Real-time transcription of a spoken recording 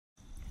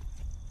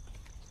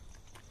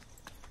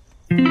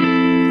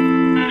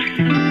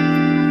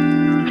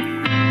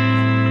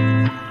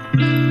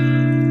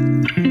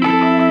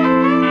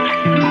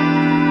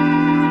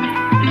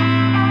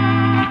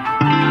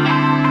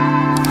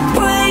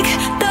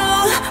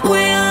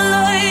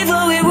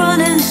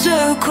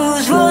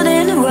circles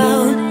running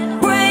around.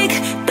 Break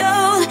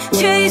down,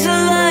 chase the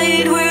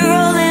light. We're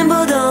rolling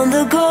but on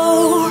the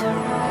go.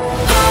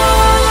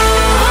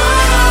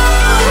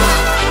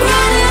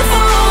 Running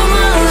for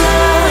my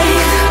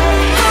life.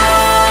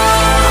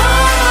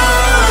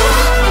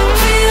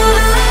 Feel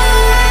the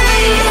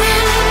light.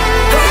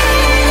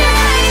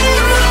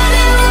 Running for my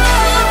life.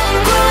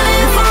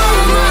 Running for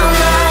my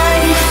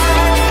life.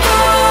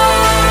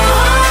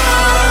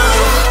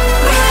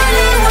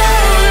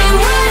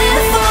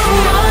 Running for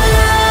my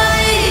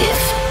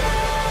life.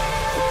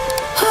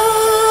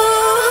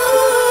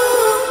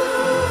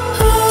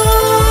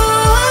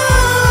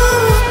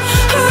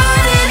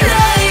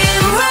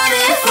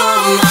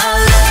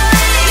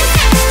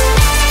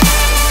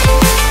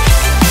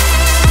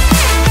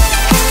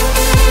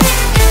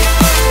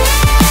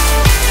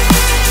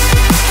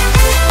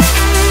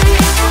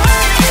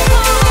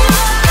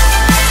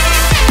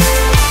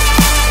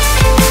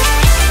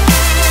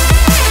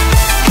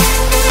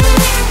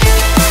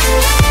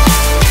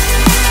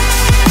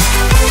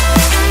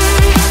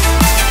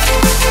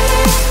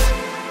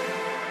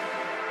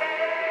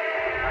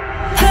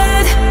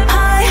 Head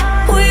high,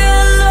 we're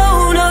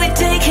alone. Are we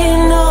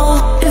taking all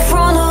in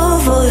front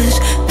of us?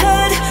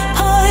 Head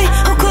high,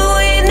 how could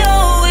we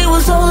know it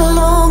was all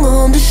along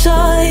on the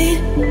side?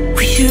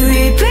 We should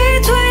read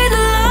between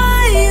the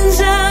lines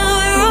and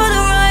we're on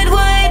the right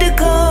way to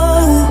go.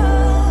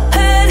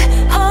 Head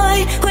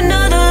high, we're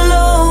not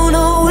alone.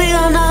 Oh, we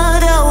are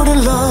not out of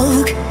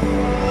luck.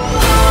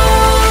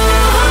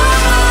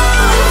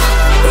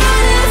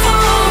 Running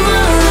for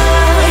my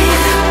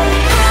life.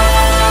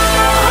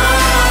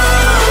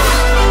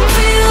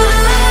 Feel the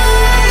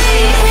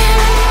light.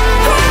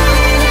 Running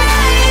for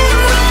my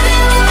life.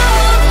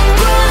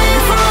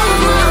 Running for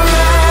my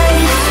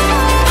life.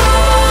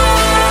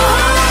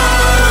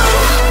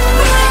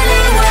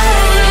 Running for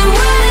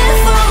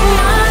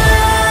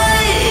my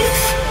life.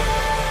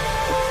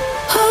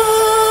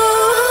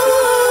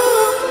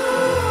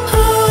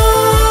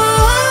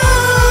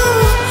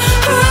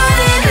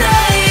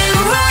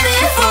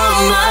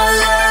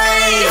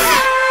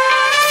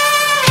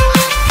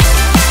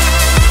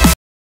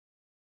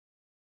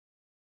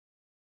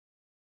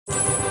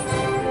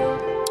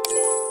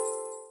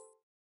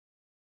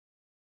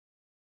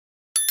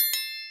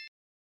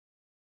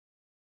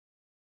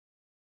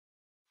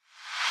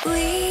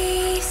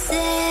 We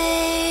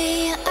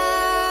say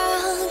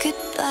our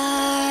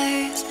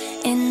goodbyes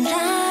and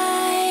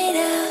light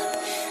up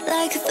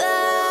like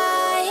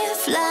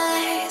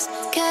fireflies.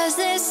 'Cause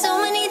there's so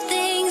many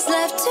things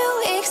left to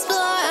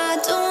explore. I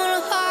don't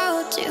wanna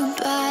hold you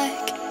back.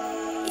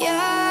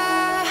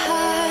 Your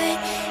heart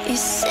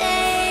is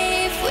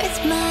safe with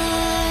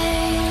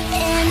mine,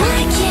 and I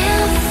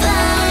can't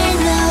find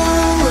the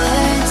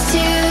words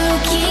to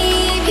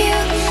keep you,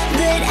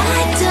 but I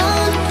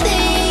don't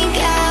think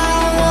I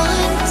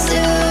want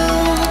to.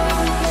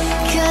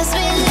 'Cause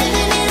we're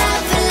living it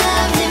up for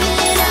love, living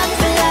it up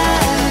for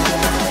love.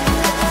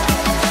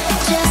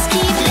 Just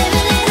keep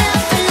living it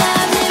up for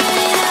love, living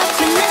it up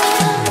for love.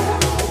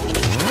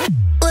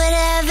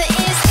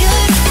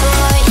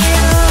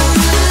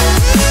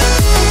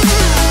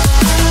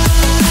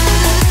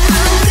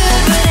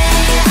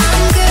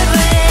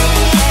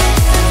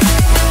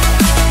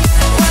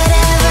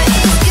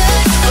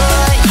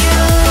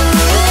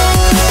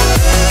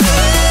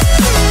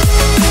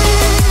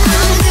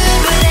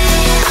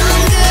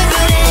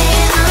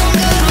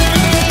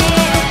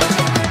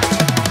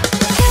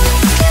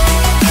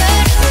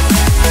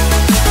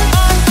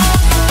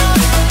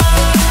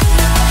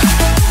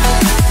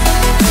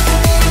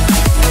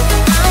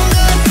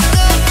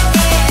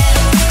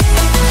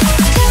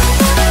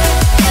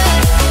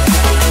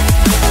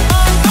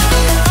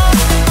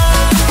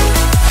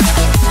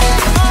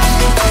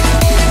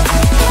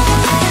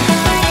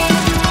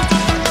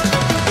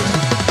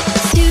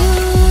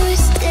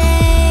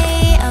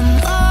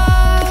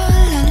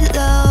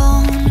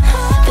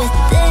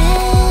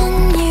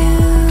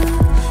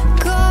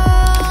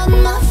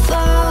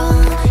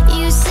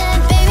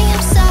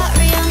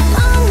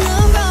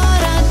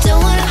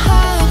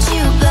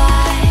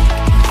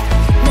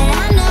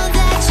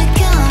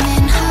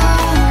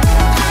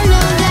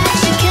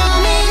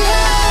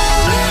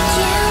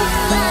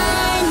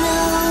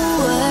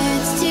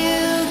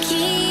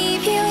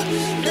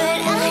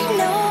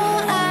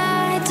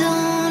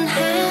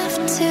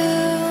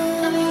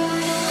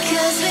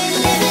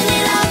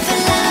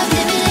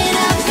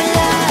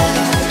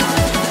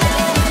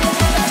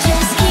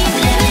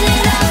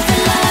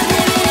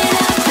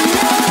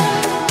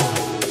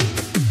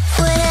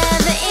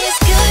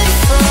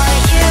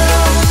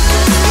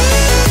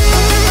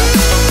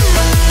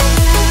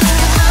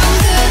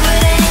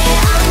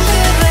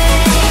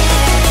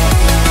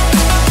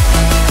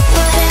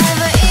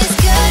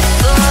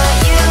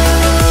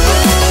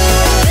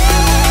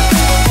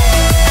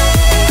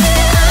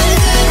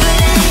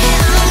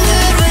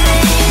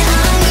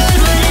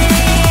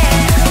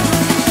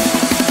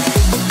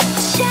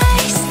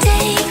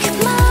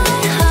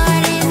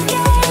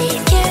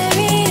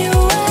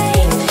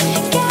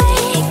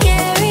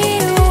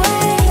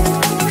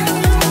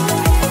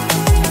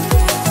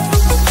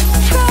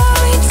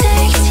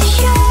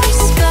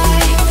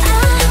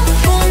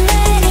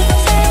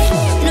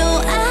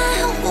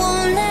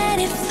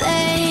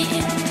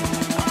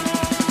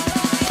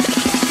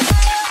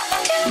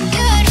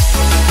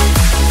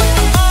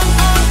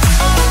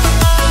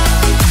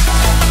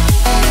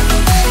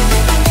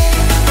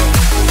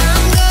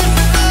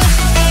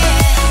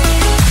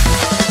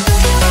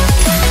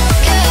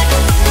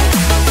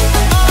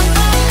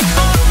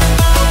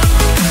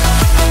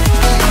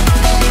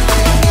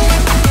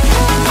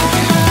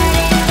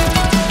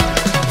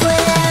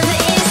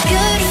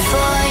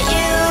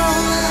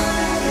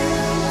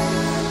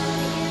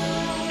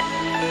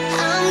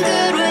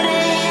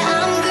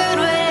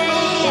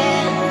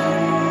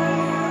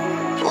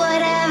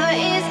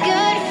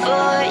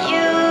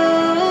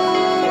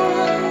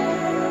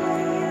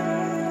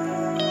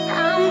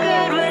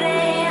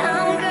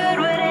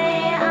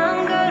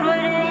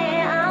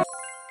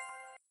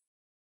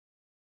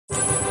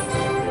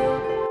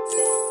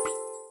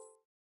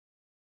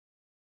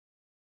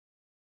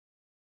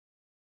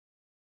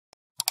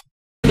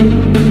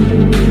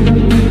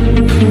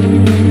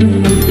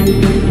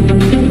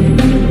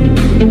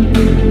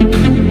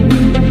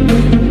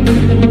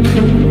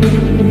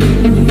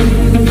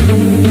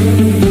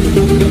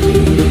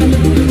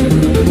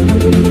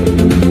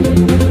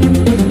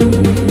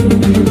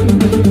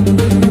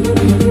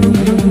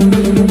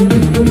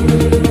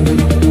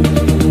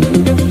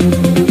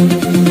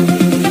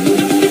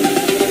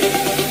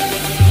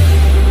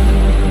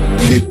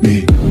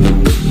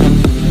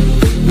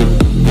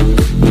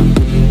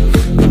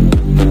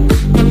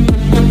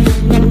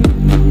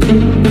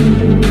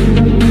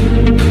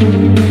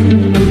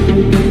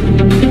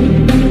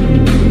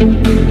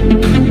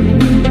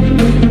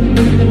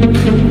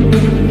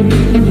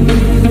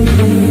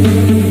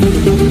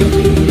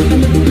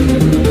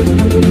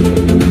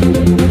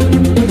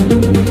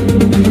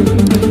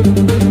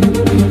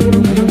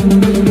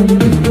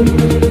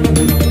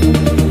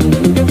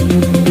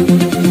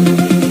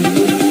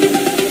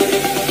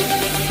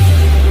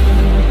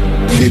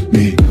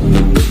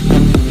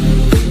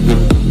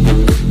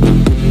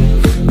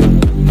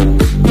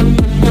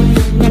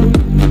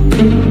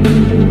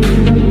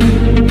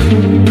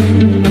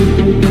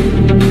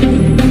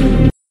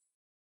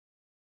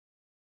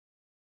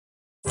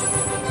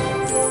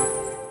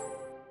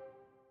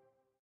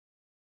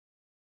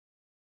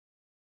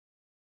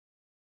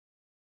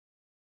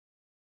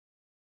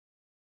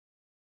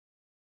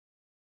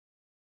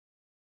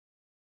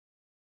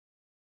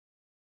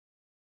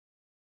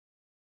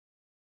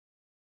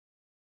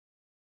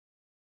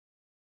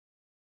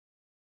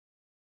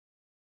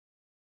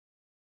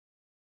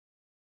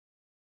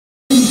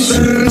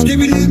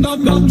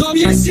 Skibididop,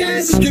 yes,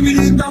 yes.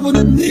 Skibididop,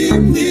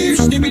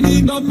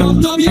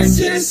 skibididop, yes,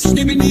 yes.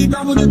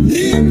 Skibididop.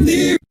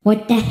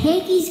 What the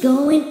heck is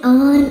going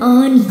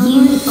on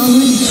you?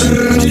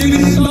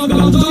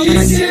 Skibididop,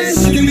 yes, yes.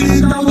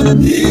 Skibididop,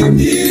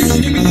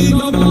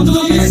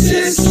 yes,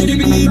 yes.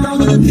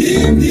 Skibididop.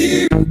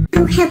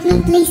 Oh, help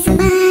me, please,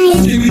 somebody.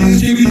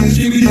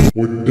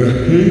 What the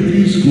heck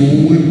is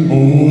going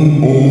on you?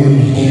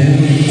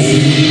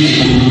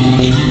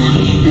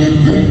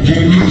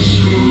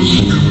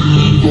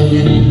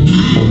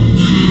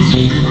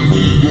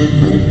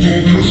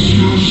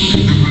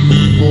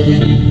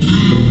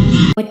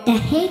 What the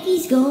heck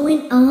is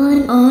going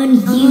on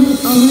you?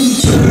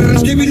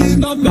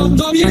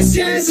 Skibididop, yes,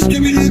 yes.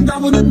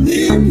 Skibididop,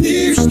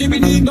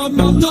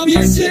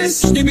 yes,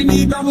 yes.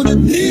 Skibididop.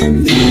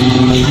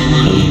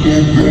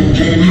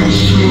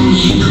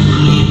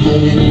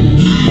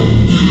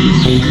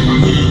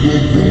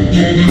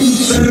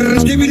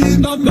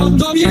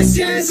 Skibididop, yes,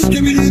 yes.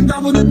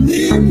 Skibididop,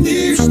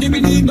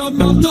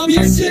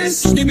 yes,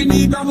 yes.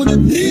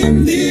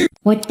 Skibididop.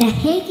 What the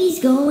heck is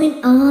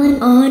going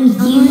on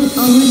you?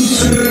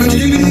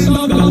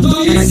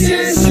 Skibididop, yes,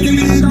 yes.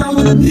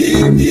 Skibididop,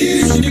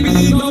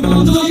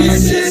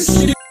 yes, yes.